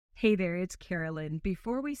Hey there, it's Carolyn.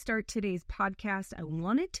 Before we start today's podcast, I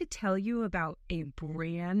wanted to tell you about a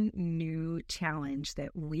brand new challenge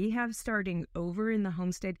that we have starting over in the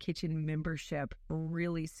Homestead Kitchen membership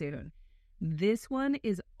really soon. This one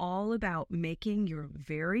is all about making your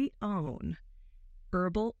very own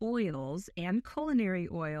herbal oils and culinary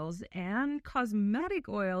oils and cosmetic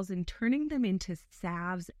oils and turning them into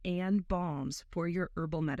salves and balms for your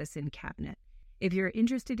herbal medicine cabinet. If you're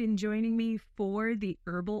interested in joining me for the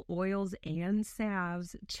Herbal Oils and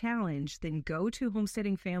Salves Challenge, then go to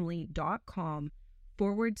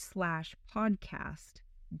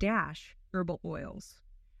homesteadingfamily.com/podcast-herbal oils.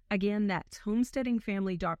 Again, that's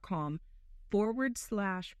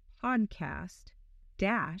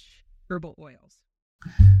homesteadingfamily.com/podcast-herbal oils.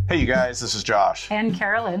 Hey, you guys, this is Josh. And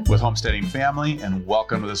Carolyn. With Homesteading Family, and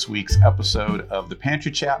welcome to this week's episode of the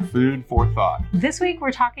Pantry Chat Food for Thought. This week,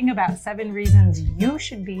 we're talking about 7 reasons you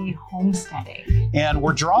should be homesteading. And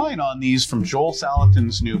we're drawing on these from Joel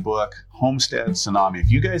Salatin's new book, Homestead Tsunami. If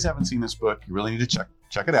you guys haven't seen this book, you really need to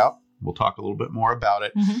check it out. We'll talk a little bit more about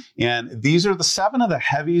it. Mm-hmm. And these are the 7 of the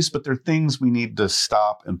heavies, but they're things we need to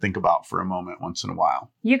stop and think about for a moment once in a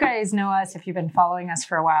while. You guys know us, if you've been following us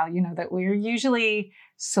for a while, you know that we're usually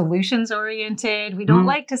solutions oriented. We don't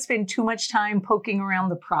like to spend too much time poking around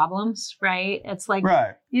the problems, right? It's like,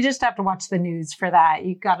 You just have to watch the news for that.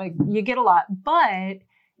 You get a lot, but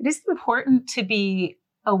it is important to be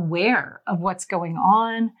aware of what's going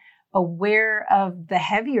on, aware of the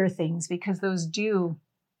heavier things, because those do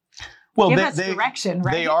give us direction,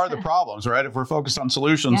 right? They are the problems, right? If we're focused on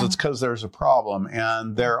solutions, it's because there's a problem.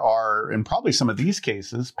 And there are, in probably some of these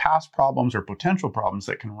cases, past problems or potential problems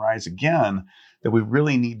that can rise again that we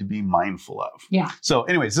really need to be mindful of. Yeah. So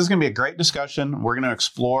anyways, this is going to be a great discussion. We're going to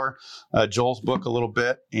explore Joel's book a little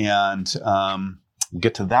bit, and we'll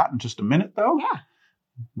get to that in just a minute, though. Yeah.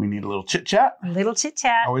 We need a little chit-chat. A little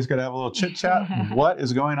chit-chat. Always got to have a little chit-chat. What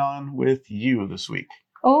is going on with you this week?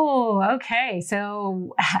 Oh, okay.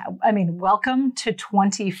 So, welcome to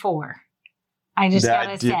 24. I just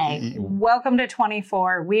got to say, welcome to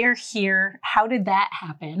 24. We're here. How did that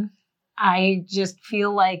happen? I just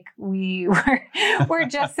feel like we're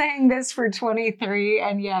just saying this for 23,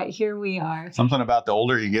 and yet here we are. Something about the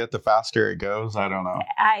older you get, the faster it goes. I don't know.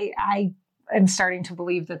 I am starting to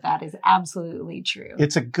believe that is absolutely true.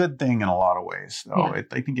 It's a good thing in a lot of ways, though. Yeah.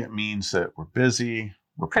 I think it means that we're busy,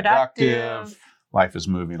 we're productive. Life is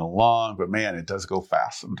moving along, but man, it does go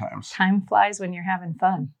fast sometimes. Time flies when you're having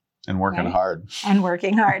fun. And working hard. And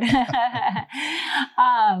working hard.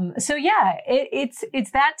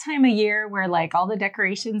 It's that time of year where like all the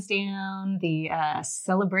decorations down, the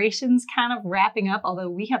celebrations kind of wrapping up, although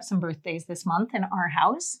we have some birthdays this month in our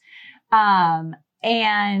house. At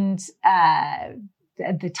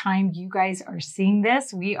the time you guys are seeing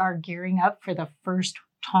this, we are gearing up for the first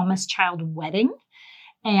Thomas child wedding.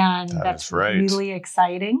 And that's right. Really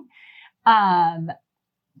exciting.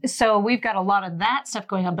 So we've got a lot of that stuff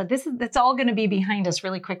going on, but that's all going to be behind us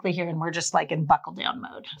really quickly here. And we're just like in buckle down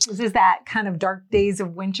mode. This is that kind of dark days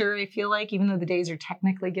of winter, I feel like, even though the days are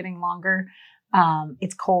technically getting longer.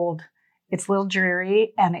 It's cold, it's a little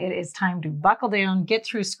dreary, and it is time to buckle down, get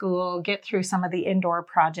through school, get through some of the indoor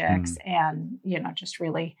projects, and, just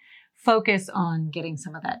really focus on getting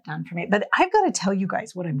some of that done for me. But I've got to tell you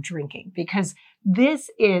guys what I'm drinking, because this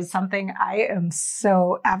is something I am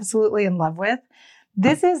so absolutely in love with.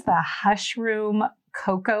 This is the Hushroom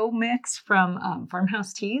Cocoa Mix from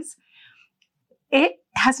Farmhouse Teas. It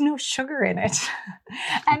has no sugar in it.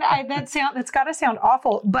 And that's got to sound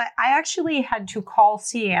awful, but I actually had to call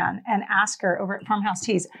Cian and ask her over at Farmhouse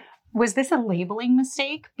Teas, was this a labeling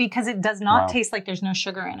mistake? Because it does not taste like there's no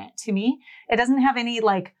sugar in it. To me, it doesn't have any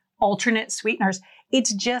like alternate sweeteners.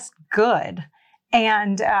 It's just good.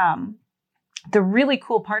 And the really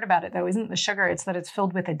cool part about it, though, isn't the sugar. It's that it's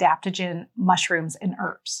filled with adaptogen, mushrooms, and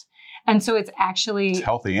herbs. And so it's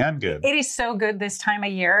healthy and good. It is so good this time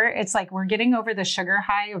of year. It's like we're getting over the sugar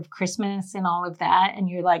high of Christmas and all of that. And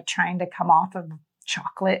you're like trying to come off of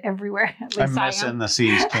chocolate everywhere. I'm missing the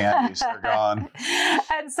C's candies. They're gone.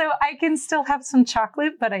 And so I can still have some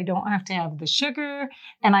chocolate, but I don't have to have the sugar.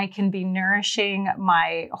 And I can be nourishing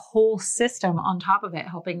my whole system on top of it,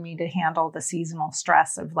 helping me to handle the seasonal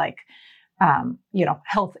stress of like,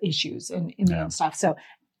 health issues and immune stuff. So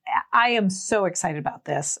I am so excited about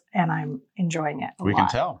this, and I'm enjoying it a lot. We can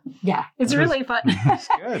tell. Yeah, it's really fun. It's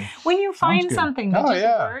good. When you find something that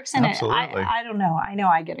just works, and absolutely. I don't know. I know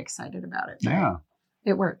I get excited about it. Yeah.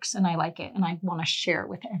 It works, and I like it, and I want to share it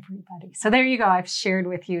with everybody. So there you go. I've shared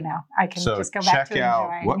with you now. I can just go back to enjoying. Check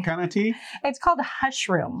out what kind of tea? It's called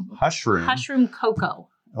Hushroom. Hushroom. Hushroom Cocoa.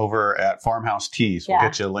 over at Farmhouse Teas. We'll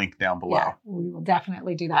get you a link down below. Yeah, we will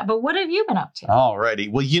definitely do that. But what have you been up to? All righty.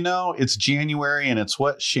 Well, it's January, and it's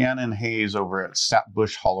what Shannon Hayes over at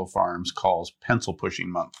Sapbush Hollow Farms calls pencil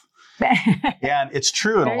pushing month. And it's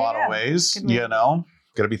true in a lot of ways.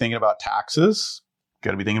 Got to be thinking about taxes.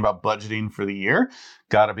 Got to be thinking about budgeting for the year.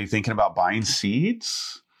 Got to be thinking about buying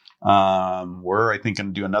seeds. We're, I think, going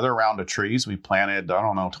to do another round of trees. We planted,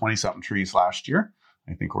 20-something trees last year.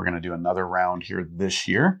 I think we're going to do another round here this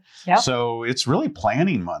year. Yep. So it's really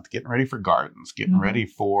planning month, getting ready for gardens, getting ready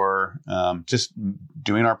for just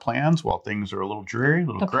doing our plans while things are a little dreary, a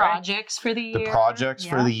little gray. Projects for the year. The projects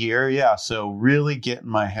for the year, yeah. So really getting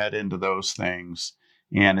my head into those things.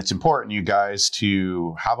 And it's important, you guys,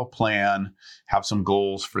 to have a plan, have some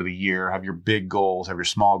goals for the year, have your big goals, have your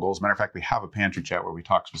small goals. Matter of fact, we have a pantry chat where we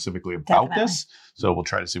talk specifically about this. So we'll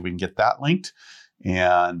try to see if we can get that linked.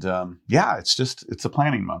 And it's a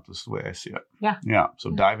planning month. This is the way I see it. Yeah. Yeah.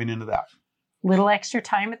 So diving into that. Little extra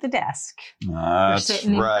time at the desk. That's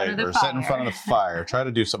right. We're sitting in front of the fire. Try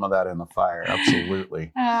to do some of that in the fire.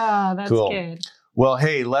 Absolutely. Oh, that's cool. Good. Well,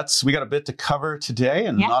 hey, we got a bit to cover today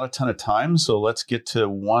and not a ton of time. So let's get to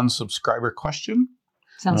one subscriber question.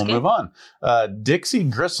 Sounds good. Move on. Dixie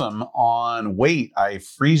Grissom on Wait, I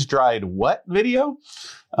freeze-dried what video?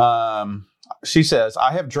 She says,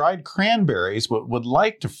 I have dried cranberries, but would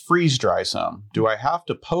like to freeze dry some. Do I have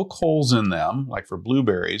to poke holes in them, like for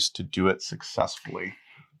blueberries, to do it successfully?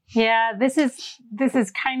 Yeah, this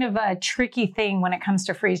is kind of a tricky thing when it comes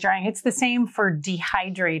to freeze drying. It's the same for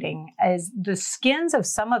dehydrating, as the skins of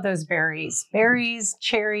some of those berries,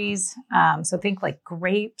 cherries, so think like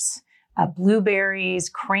grapes, blueberries,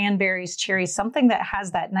 cranberries, cherries, something that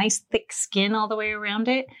has that nice thick skin all the way around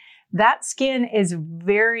it. That skin is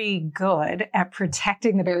very good at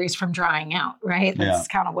protecting the berries from drying out, right? That's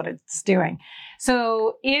kind of what it's doing.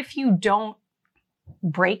 So if you don't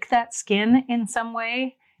break that skin in some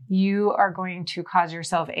way, you are going to cause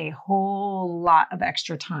yourself a whole lot of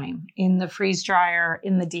extra time in the freeze dryer,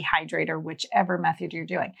 in the dehydrator, whichever method you're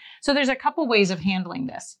doing. So there's a couple ways of handling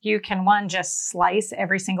this. You can, one, just slice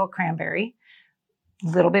every single cranberry, a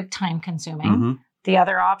little bit time consuming. Mm-hmm. The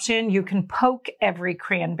other option, you can poke every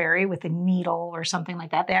cranberry with a needle or something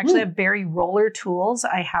like that. They actually have berry roller tools.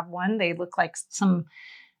 I have one. They look like some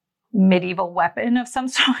medieval weapon of some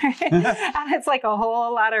sort. And it's like a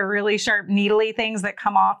whole lot of really sharp needly things that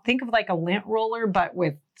come off. Think of like a lint roller, but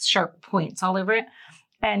with sharp points all over it.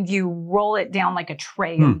 And you roll it down like a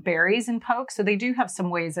tray of berries and poke. So they do have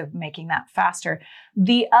some ways of making that faster.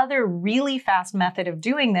 The other really fast method of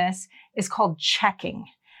doing this is called checking.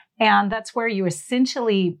 And that's where you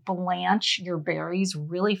essentially blanch your berries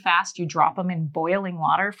really fast. You drop them in boiling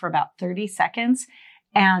water for about 30 seconds,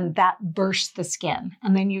 and that bursts the skin.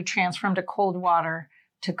 And then you transfer them to cold water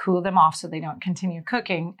to cool them off so they don't continue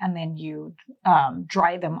cooking. And then you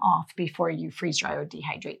dry them off before you freeze dry or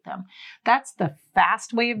dehydrate them. That's the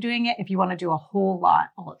fast way of doing it if you want to do a whole lot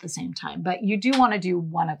all at the same time. But you do want to do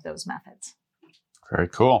one of those methods. Very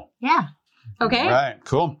cool. Yeah. Okay. All right.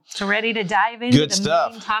 Cool. So ready to dive into the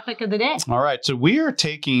main topic of the day. All right. So we are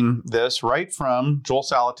taking this right from Joel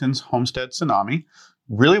Salatin's Homestead Tsunami.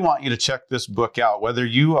 Really want you to check this book out, whether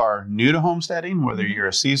you are new to homesteading, whether you're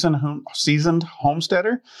a seasoned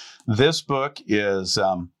homesteader. This book is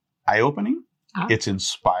eye-opening. It's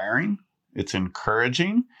inspiring. It's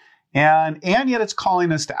encouraging. And yet it's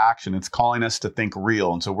calling us to action. It's calling us to think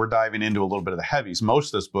real. And so we're diving into a little bit of the heavies.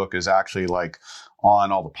 Most of this book is actually like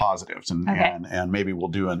on all the positives. And maybe we'll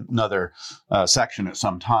do another section at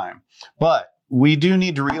some time. But we do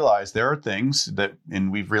need to realize there are things that, and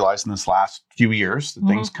we've realized in this last few years, that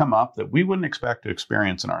things come up that we wouldn't expect to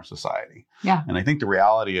experience in our society. Yeah. And I think the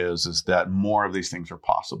reality is that more of these things are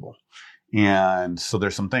possible. And so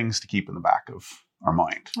there's some things to keep in the back of our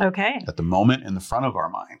mind. Okay. At the moment, in the front of our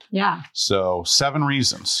mind. Yeah. So 7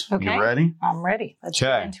 reasons. Okay. You ready? I'm ready. Let's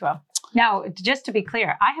get into them. Now, just to be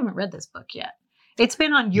clear, I haven't read this book yet. It's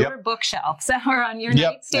been on your bookshelf or on your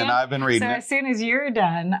nightstand. And I've been reading it. So as soon as you're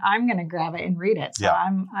done, I'm going to grab it and read it. So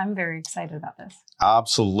I'm very excited about this.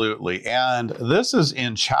 Absolutely. And this is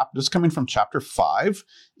this is coming from chapter 5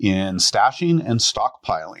 in Stashing and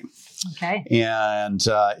Stockpiling. Okay. And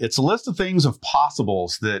it's a list of things of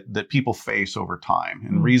possibles that people face over time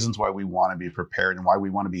and reasons why we want to be prepared and why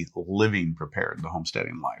we want to be living prepared in the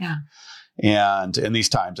homesteading life. Yeah. And in these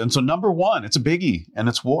times. And so number 1, it's a biggie, and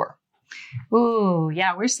it's war. Ooh,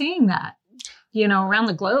 yeah, we're seeing that. around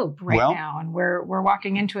the globe now. And we're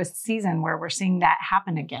walking into a season where we're seeing that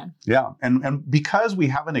happen again. Yeah. And because we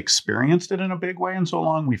haven't experienced it in a big way in so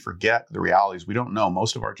long, we forget the realities. We don't know.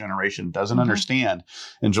 Most of our generation doesn't understand.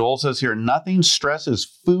 And Joel says here, nothing stresses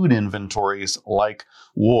food inventories like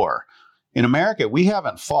war. In America, we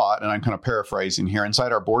haven't fought, and I'm kind of paraphrasing here,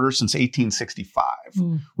 inside our borders since 1865.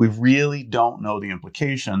 We really don't know the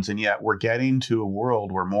implications, and yet we're getting to a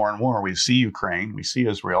world where more and more we see Ukraine, we see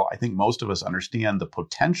Israel. I think most of us understand the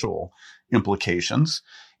potential implications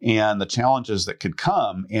and the challenges that could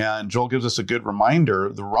come. And Joel gives us a good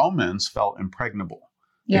reminder. The Romans felt impregnable.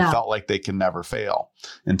 Yeah. They felt like they could never fail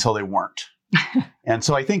until they weren't. And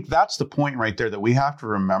so I think that's the point right there that we have to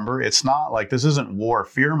remember. It's not like this isn't war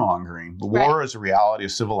fear-mongering. The war is a reality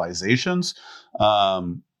of civilizations.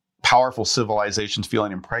 Powerful civilizations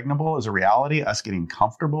feeling impregnable is a reality. Us getting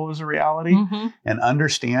comfortable is a reality. And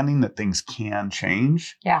understanding that things can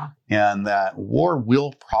change. Yeah. And that war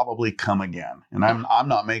will probably come again. And I'm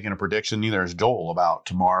not making a prediction, neither is Joel, about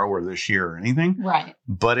tomorrow or this year or anything. Right.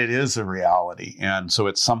 But it is a reality. And so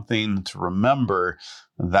it's something to remember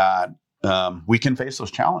that we can face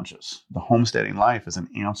those challenges. The homesteading life is an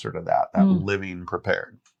answer to that living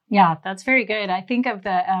prepared. Yeah, that's very good. I think of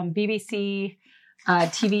the BBC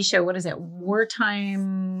TV show, what is it?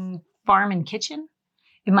 Wartime Farm and Kitchen?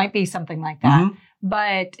 It might be something like that.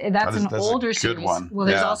 But that's an older series. One. Well,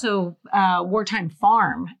 there's also Wartime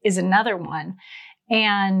Farm is another one.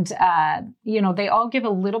 And, they all give a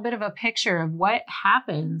little bit of a picture of what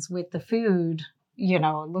happens with the food.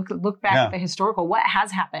 Look back at the historical, what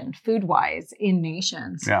has happened food-wise in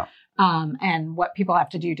nations, and what people have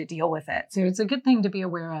to do to deal with it. So it's a good thing to be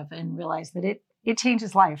aware of and realize that it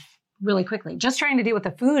changes life really quickly. Just trying to deal with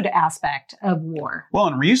the food aspect of war. Well,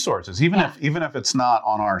 and resources, even if it's not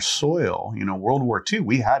on our soil, World War II,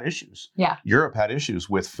 we had issues. Yeah. Europe had issues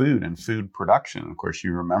with food and food production. Of course,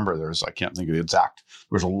 you remember I can't think of the exact,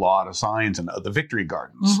 there's a lot of signs and the victory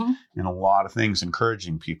gardens and a lot of things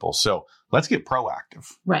encouraging people. So let's get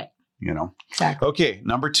proactive. Right. Exactly. Okay.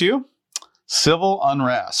 Number 2, civil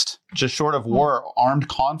unrest. Just short of war or armed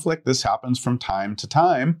conflict, this happens from time to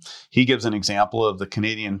time. He gives an example of the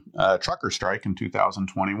Canadian trucker strike in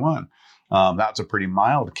 2021. That's a pretty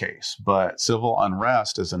mild case, but civil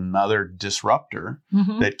unrest is another disruptor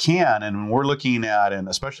that can, and we're looking at, and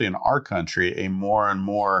especially in our country, a more and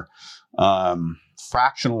more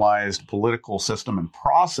fractionalized political system and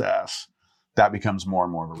process that becomes more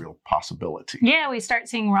and more of a real possibility. Yeah, we start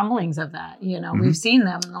seeing rumblings of that. We've seen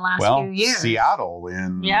them in the last few years. Seattle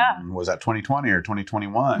was that 2020 or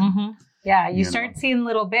 2021? Yeah, you start seeing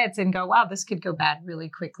little bits and go, wow, this could go bad really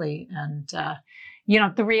quickly. And,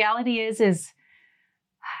 the reality is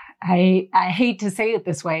I hate to say it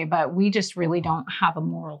this way, but we just really don't have a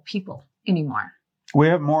moral people anymore. We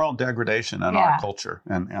have moral degradation in our culture,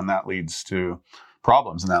 and that leads to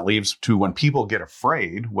problems. And that leads to when people get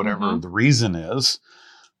afraid, whatever the reason is,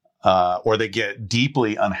 or they get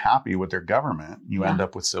deeply unhappy with their government, you end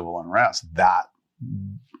up with civil unrest. That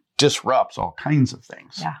disrupts all kinds of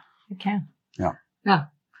things. Yeah, it can. Yeah.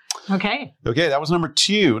 Okay, that was number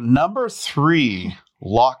 2. Number 3,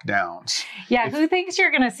 lockdowns. Yeah, who thinks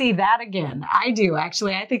you're going to see that again? I do,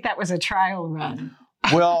 actually. I think that was a trial run.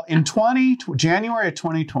 Well, in January of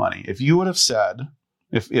 2020, if you would have said,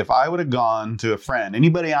 if I would have gone to a friend,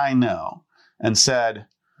 anybody I know, and said,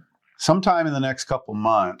 sometime in the next couple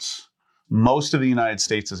months, most of the United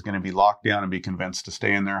States is going to be locked down and be convinced to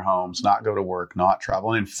stay in their homes, not go to work, not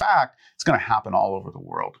travel. And in fact, it's going to happen all over the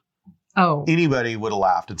world. Oh, anybody would have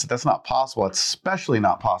laughed and said, that's not possible. It's especially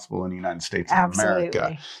not possible in the United States of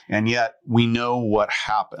America. And yet we know what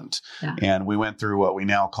happened. Yeah. And we went through what we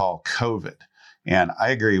now call COVID. And I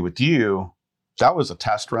agree with you. That was a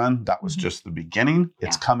test run. That was just the beginning.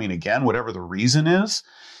 It's coming again, whatever the reason is.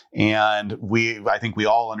 And I think we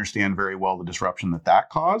all understand very well the disruption that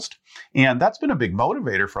caused. And that's been a big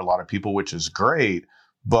motivator for a lot of people, which is great.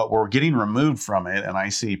 But we're getting removed from it. And I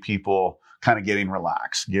see people kind of getting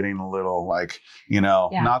relaxed, getting a little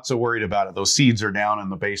not so worried about it. Those seeds are down in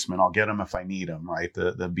the basement. I'll get them if I need them, right?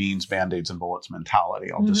 The beans, Band-Aids, and bullets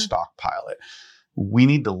mentality. I'll just stockpile it. We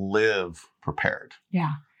need to live prepared.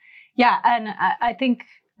 Yeah. Yeah. And I think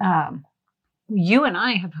you and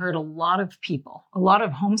I have heard a lot of people, a lot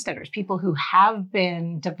of homesteaders, people who have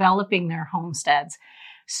been developing their homesteads,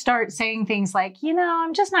 start saying things like,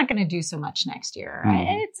 I'm just not going to do so much next year.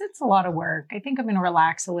 It's a lot of work. I think I'm going to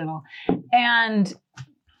relax a little. And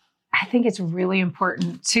I think it's really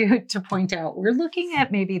important to point out, we're looking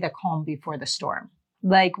at maybe the calm before the storm.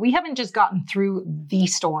 Like, we haven't just gotten through the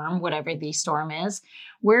storm, whatever the storm is.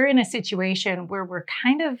 We're in a situation where we're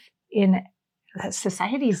kind of in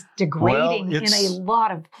society's degrading in a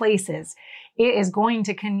lot of places. It is going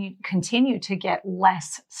to continue to get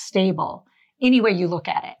less stable any way you look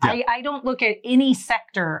at it. Yeah. I don't look at any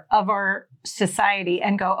sector of our society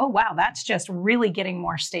and go, oh, wow, that's just really getting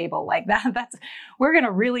more stable. Like we're going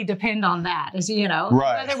to really depend on that, as you know,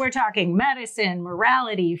 right. Whether we're talking medicine,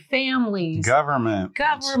 morality, families, government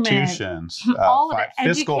institutions, all of it,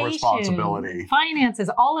 fiscal education, responsibility,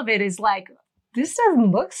 finances, all of it is like, this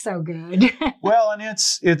doesn't look so good. Well, and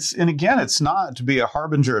and again, it's not to be a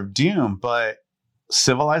harbinger of doom, but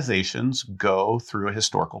civilizations go through a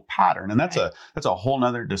historical pattern. And that's a whole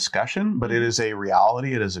nother discussion, but it is a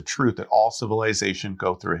reality. It is a truth that all civilization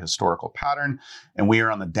go through a historical pattern. And we are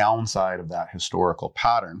on the downside of that historical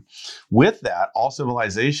pattern. With that, all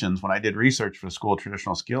civilizations, when I did research for the School of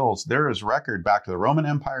Traditional Skills, there is record back to the Roman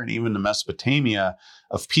Empire and even to Mesopotamia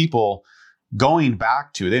of people going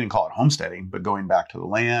back to, they didn't call it homesteading, but going back to the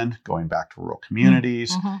land, going back to rural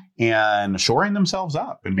communities, and shoring themselves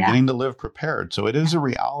up and beginning to live prepared. So it is a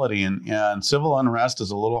reality, and civil unrest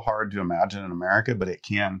is a little hard to imagine in America, but it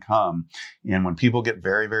can come. And when people get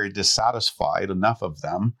very, very dissatisfied, enough of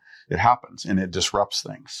them, it happens and it disrupts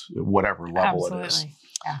things, whatever level it is.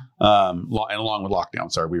 Yeah. And along with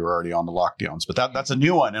lockdowns, sorry, we were already on the lockdowns, but that's a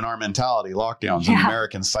new one in our mentality, lockdowns in the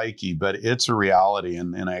American psyche, but it's a reality.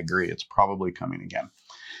 And I agree, it's probably coming again.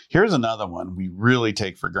 Here's another one we really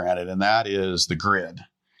take for granted, and that is the grid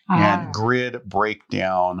and grid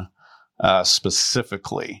breakdown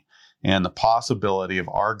specifically. And the possibility of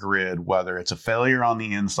our grid, whether it's a failure on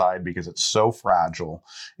the inside because it's so fragile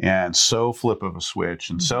and so flip of a switch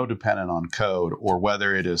and so dependent on code, or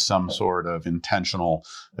whether it is some sort of intentional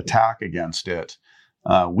attack against it,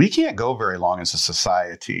 we can't go very long as a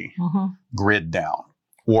society grid down,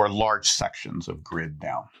 or large sections of grid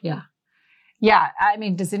down. Yeah. Yeah. I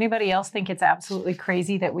mean, does anybody else think it's absolutely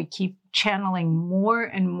crazy that we keep channeling more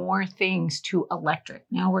and more things to electric?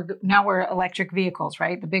 Now we're electric vehicles,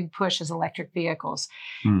 right? The big push is electric vehicles.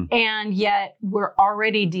 And yet we're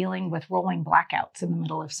already dealing with rolling blackouts in the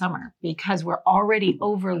middle of summer because we're already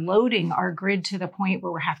overloading our grid to the point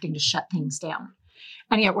where we're having to shut things down.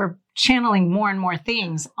 And yet we're channeling more and more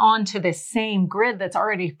things onto this same grid that's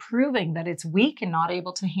already proving that it's weak and not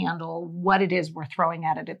able to handle what it is we're throwing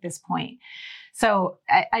at it at this point. So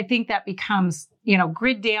I think that becomes,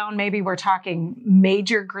 grid down. Maybe we're talking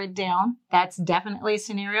major grid down. That's definitely a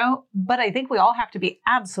scenario. But I think we all have to be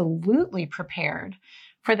absolutely prepared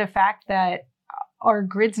for the fact that our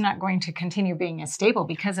grid's not going to continue being as stable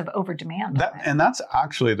because of over demand. And that's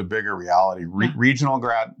actually the bigger reality. Regional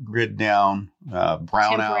grid down,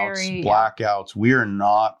 brownouts, blackouts. We are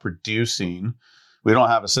not producing. We don't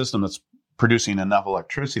have a system that's producing enough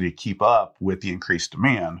electricity to keep up with the increased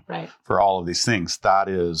demand for all of these things. That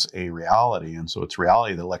is a reality. And so it's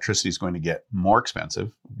reality that electricity is going to get more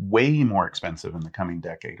expensive, way more expensive in the coming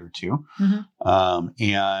decade or two.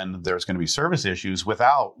 And there's going to be service issues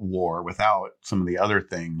without war, without some of the other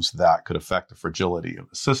things that could affect the fragility of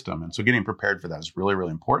the system. And so getting prepared for that is really, really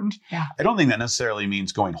important. I don't think that necessarily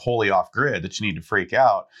means going wholly off grid, that you need to freak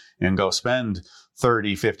out and go spend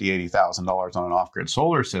 $30,000, $50,000, $80,000 on an off-grid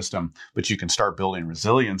solar system, but you can start building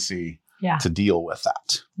resiliency to deal with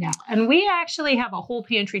that. Yeah. And we actually have a whole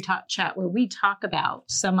pantry chat where we talk about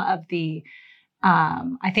some of the,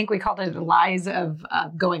 I think we called it the lies of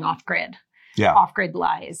going off-grid. Off-grid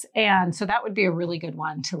lies. And so that would be a really good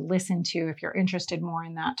one to listen to if you're interested more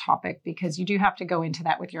in that topic, because you do have to go into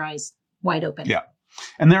that with your eyes wide open. Yeah.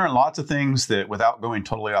 And there are lots of things that, without going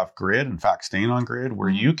totally off grid, in fact, staying on grid, where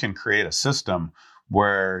you can create a system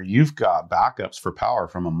where you've got backups for power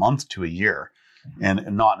from a month to a year,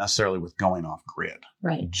 and not necessarily with going off grid.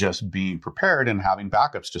 Just being prepared and having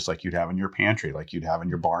backups, just like you'd have in your pantry, like you'd have in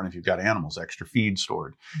your barn if you've got animals, extra feed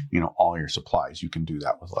stored, all your supplies. You can do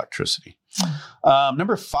that with electricity.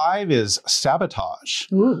 Number 5 is sabotage.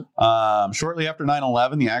 Shortly after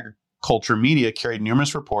 9/11, the agriculture media carried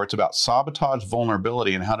numerous reports about sabotage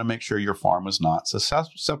vulnerability and how to make sure your farm was not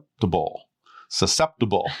susceptible.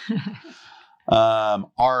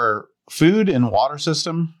 Our food and water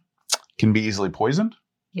system can be easily poisoned.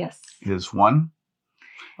 Is one.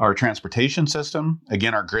 Our transportation system,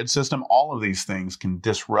 again, our grid system, all of these things can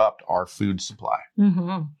disrupt our food supply.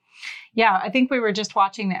 Yeah, I think we were just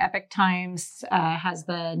watching the Epic Times has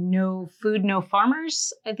the No Food, No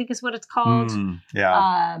Farmers, I think is what it's called.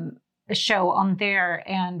 A show on there,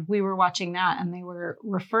 and we were watching that, and they were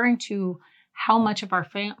referring to how much of our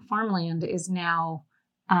farmland is now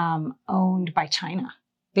owned by China.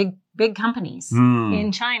 Big companies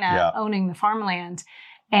in China owning the farmland,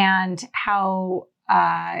 and how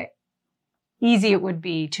easy it would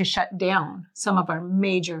be to shut down some of our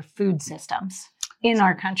major food systems in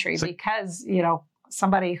our country because,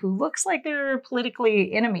 somebody who looks like they're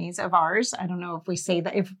politically enemies of ours. I don't know if we say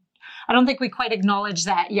that, I don't think we quite acknowledge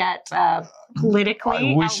that yet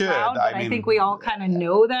politically we out should. loud, but I think we all kind of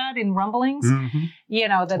know that in rumblings,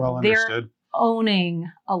 that well they're understood.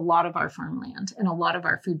 owning a lot of our farmland and a lot of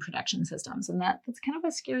our food production systems. And that's kind of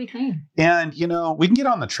a scary thing. And, we can get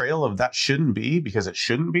on the trail of that shouldn't be because it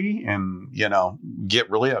shouldn't be and, get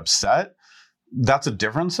really upset. That's a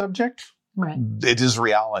different subject. Right. It is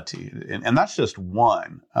reality. And that's just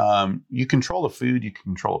one. You control the food, you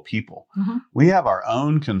control people. Mm-hmm. We have our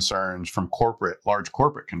own concerns from large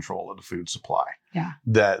corporate control of the food supply. Yeah.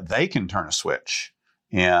 That they can turn a switch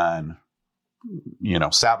and,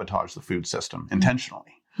 sabotage the food system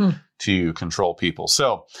intentionally to control people.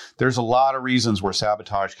 So there's a lot of reasons where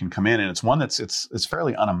sabotage can come in. And it's one that's it's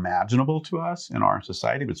fairly unimaginable to us in our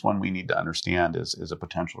society, but it's one we need to understand is a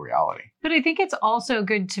potential reality. But I think it's also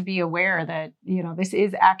good to be aware that, this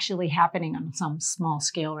is actually happening on some small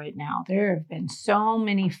scale right now. There have been so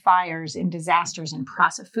many fires and disasters in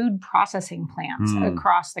food processing plants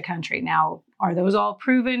across the country. Now, are those all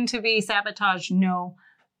proven to be sabotage? No.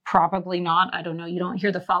 Probably not. I don't know. You don't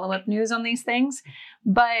hear the follow-up news on these things,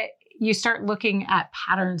 but you start looking at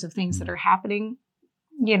patterns of things that are happening.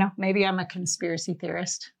 Maybe I'm a conspiracy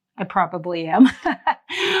theorist. I probably am.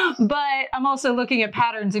 But I'm also looking at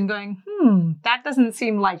patterns and going, that doesn't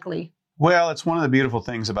seem likely. Well, it's one of the beautiful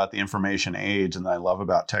things about the information age and that I love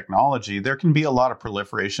about technology. There can be a lot of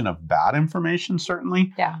proliferation of bad information,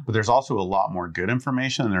 certainly. Yeah. But there's also a lot more good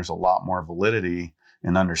information and there's a lot more validity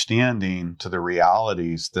and understanding to the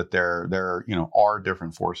realities that there are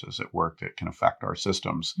different forces at work that can affect our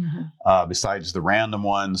systems. Mm-hmm. Besides the random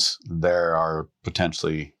ones, there are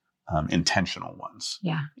potentially intentional ones.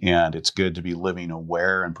 Yeah. And it's good to be living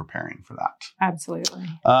aware and preparing for that. Absolutely.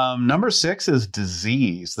 Number 6 is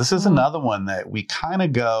disease. This is another one that we kind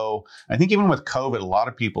of go, I think even with COVID, a lot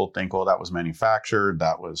of people think, that was manufactured,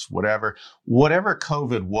 that was whatever. Whatever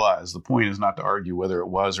COVID was, the point is not to argue whether it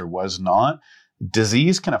was or was not.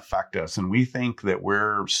 Disease can affect us, and we think that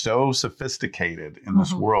we're so sophisticated in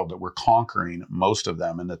this world that we're conquering most of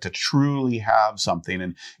them, and that to truly have something,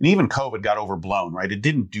 and even COVID got overblown, right? It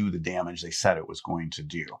didn't do the damage they said it was going to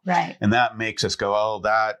do. Right. And that makes us go,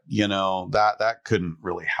 that couldn't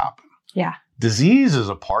really happen. Yeah. Disease is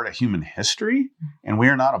a part of human history, and we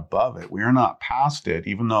are not above it. We are not past it,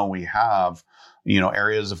 even though we have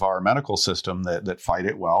areas of our medical system that fight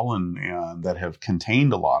it well and that have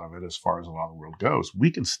contained a lot of it as far as a lot of the world goes. We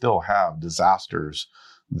can still have disasters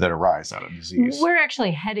that arise out of disease. We're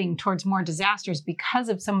actually heading towards more disasters because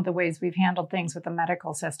of some of the ways we've handled things with the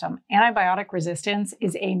medical system. Antibiotic resistance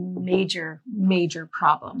is a major, major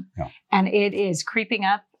problem. Yeah. And it is creeping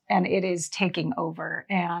up and it is taking over.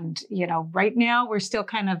 And, right now we're still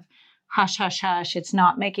kind of hush, hush, hush. It's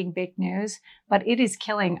not making big news, but it is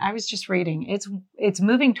killing. I was just reading. It's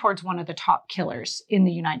moving towards one of the top killers in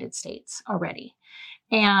the United States already.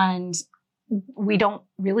 And we don't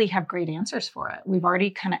really have great answers for it. We've already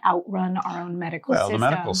kind of outrun our own medical system. Well,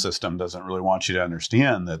 the medical system doesn't really want you to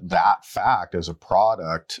understand that fact is a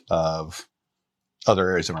product of other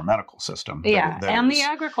areas of our medical system. Yeah, and the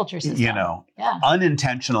agriculture system.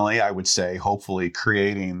 Unintentionally, I would say, hopefully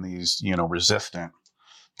creating these, resistant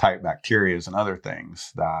type bacteria and other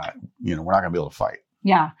things that, we're not going to be able to fight.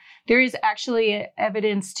 Yeah. There is actually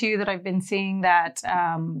evidence too that I've been seeing that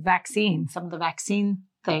some of the vaccine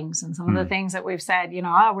things and some of the things that we've said,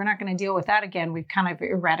 we're not going to deal with that again. We've kind of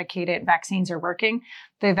eradicated. Vaccines are working.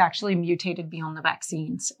 They've actually mutated beyond the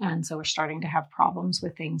vaccines. And so we're starting to have problems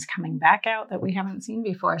with things coming back out that we haven't seen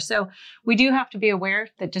before. So we do have to be aware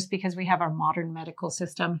that just because we have our modern medical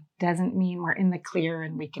system doesn't mean we're in the clear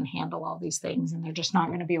and we can handle all these things. And they're just not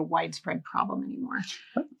going to be a widespread problem anymore.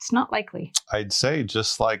 It's not likely. I'd say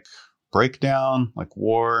just like breakdown, like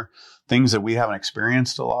war, things that we haven't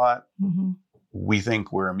experienced a lot. Mm-hmm. We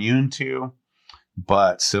think we're immune to,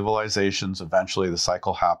 but civilizations, eventually the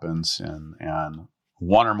cycle happens and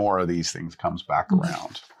one or more of these things comes back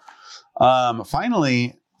around.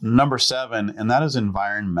 Finally, number 7, and that is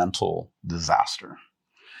environmental disaster.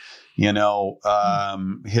 His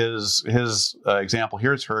example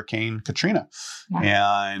here is Hurricane Katrina.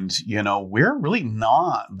 Yeah. And, we're really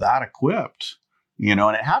not that equipped, and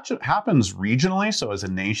it happens regionally. So as a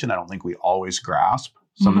nation, I don't think we always grasp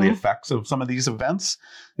some of the effects of some of these events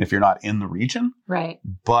if you're not in the region. Right.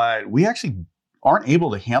 But we actually aren't able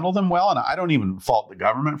to handle them well. And I don't even fault the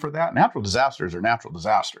government for that. Natural disasters are natural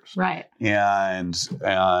disasters. Right. And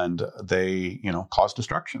they, cause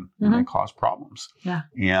destruction and they cause problems. Yeah.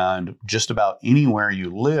 And just about anywhere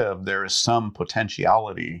you live, there is some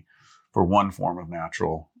potentiality for one form of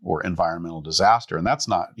natural or environmental disaster. And that's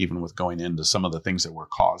not even with going into some of the things that we're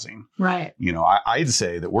causing. Right. I'd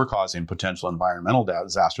say that we're causing potential environmental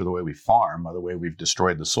disaster the way we farm, the way we've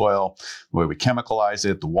destroyed the soil, the way we chemicalize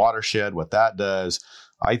it, the watershed, what that does.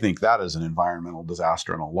 I think that is an environmental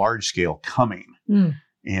disaster on a large scale coming.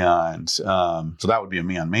 And so that would be a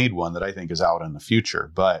man-made one that I think is out in the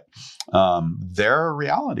future. But they're a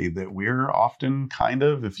reality that we're often kind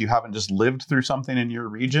of, if you haven't just lived through something in your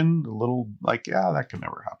region, a little like, yeah, that could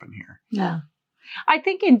never happen here. Yeah. I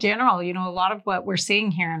think in general, a lot of what we're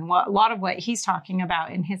seeing here and a lot of what he's talking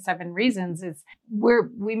about in his 7 reasons is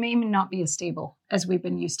we may not be as stable as we've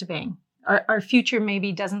been used to being. Our future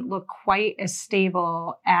maybe doesn't look quite as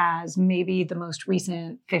stable as maybe the most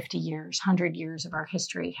recent 50 years, 100 years of our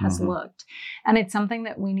history has looked. And it's something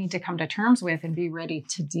that we need to come to terms with and be ready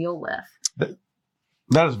to deal with.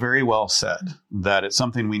 That is very well said, that it's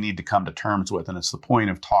something we need to come to terms with. And it's the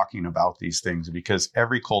point of talking about these things, because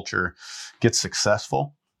every culture gets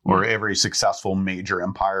successful, or every successful major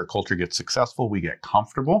empire culture gets successful. We get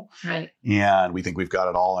comfortable. Right. And we think we've got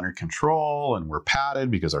it all under control, and we're padded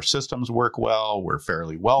because our systems work well. We're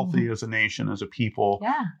fairly wealthy as a nation, as a people.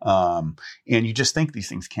 Yeah. And you just think these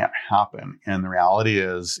things can't happen. And the reality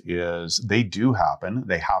is they do happen.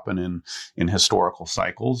 They happen in historical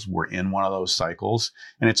cycles. We're in one of those cycles.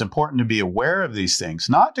 And it's important to be aware of these things,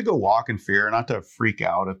 not to go walk in fear, not to freak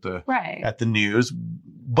out at the news,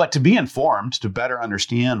 but to be informed, to better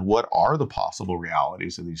understand what are the possible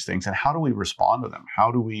realities of these things and how do we respond to them? How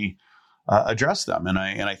do we address them? And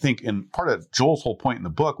I think in part of Joel's whole point in the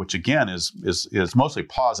book, which again is mostly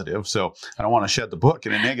positive, so I don't want to shed the book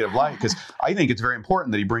in a negative light, because I think it's very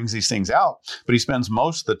important that he brings these things out, but he spends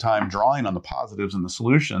most of the time drawing on the positives and the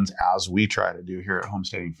solutions, as we try to do here at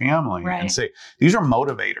Homesteading Family, and say, these are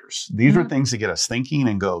motivators. These are things that get us thinking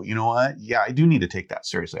and go, you know what? Yeah, I do need to take that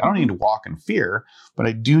seriously. I don't need to walk in fear, but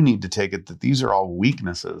I do need to take it that these are all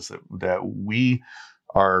weaknesses that we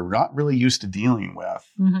are not really used to dealing with,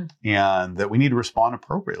 and that we need to respond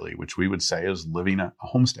appropriately, which we would say is living a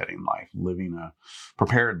homesteading life, living a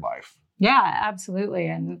prepared life. Yeah, absolutely.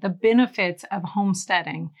 And the benefits of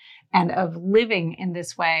homesteading and of living in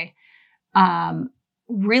this way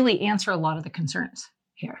really answer a lot of the concerns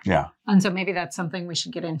here. Yeah. And so maybe that's something we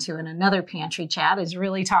should get into in another pantry chat, is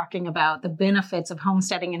really talking about the benefits of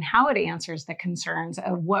homesteading and how it answers the concerns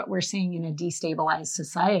of what we're seeing in a destabilized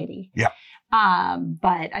society. Yeah.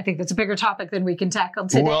 But I think that's a bigger topic than we can tackle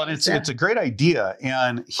today. Well, and it's a great idea,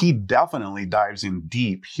 and he definitely dives in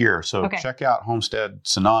deep here. So check out Homestead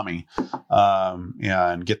Tsunami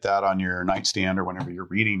and get that on your nightstand or whenever your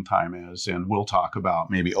reading time is, and we'll talk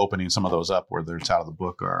about maybe opening some of those up, whether it's out of the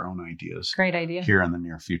book or our own ideas. Great idea. Here in the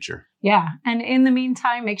near future. Yeah. And in the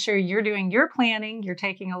meantime, make sure you're doing your planning. You're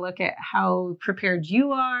taking a look at how prepared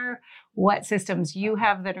you are, what systems you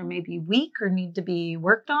have that are maybe weak or need to be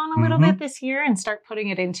worked on a little bit this year, and start putting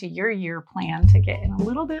it into your year plan to get in a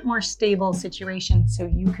little bit more stable situation so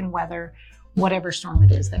you can weather whatever storm it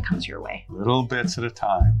is that comes your way. Little bits at a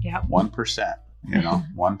time. Yep. 1%,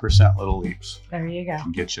 1% little leaps. There you go.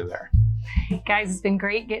 Can get you there. Guys, it's been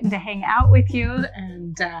great getting to hang out with you,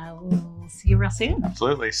 and we'll see you real soon.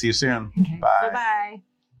 Absolutely. See you soon. Okay. Bye. Bye-bye.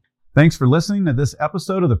 Thanks for listening to this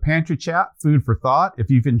episode of the Pantry Chat, Food for Thought. If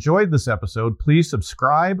you've enjoyed this episode, please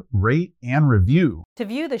subscribe, rate, and review. To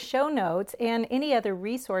view the show notes and any other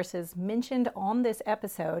resources mentioned on this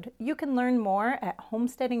episode, you can learn more at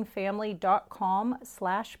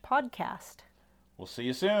homesteadingfamily.com/podcast. We'll see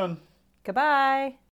you soon. Goodbye.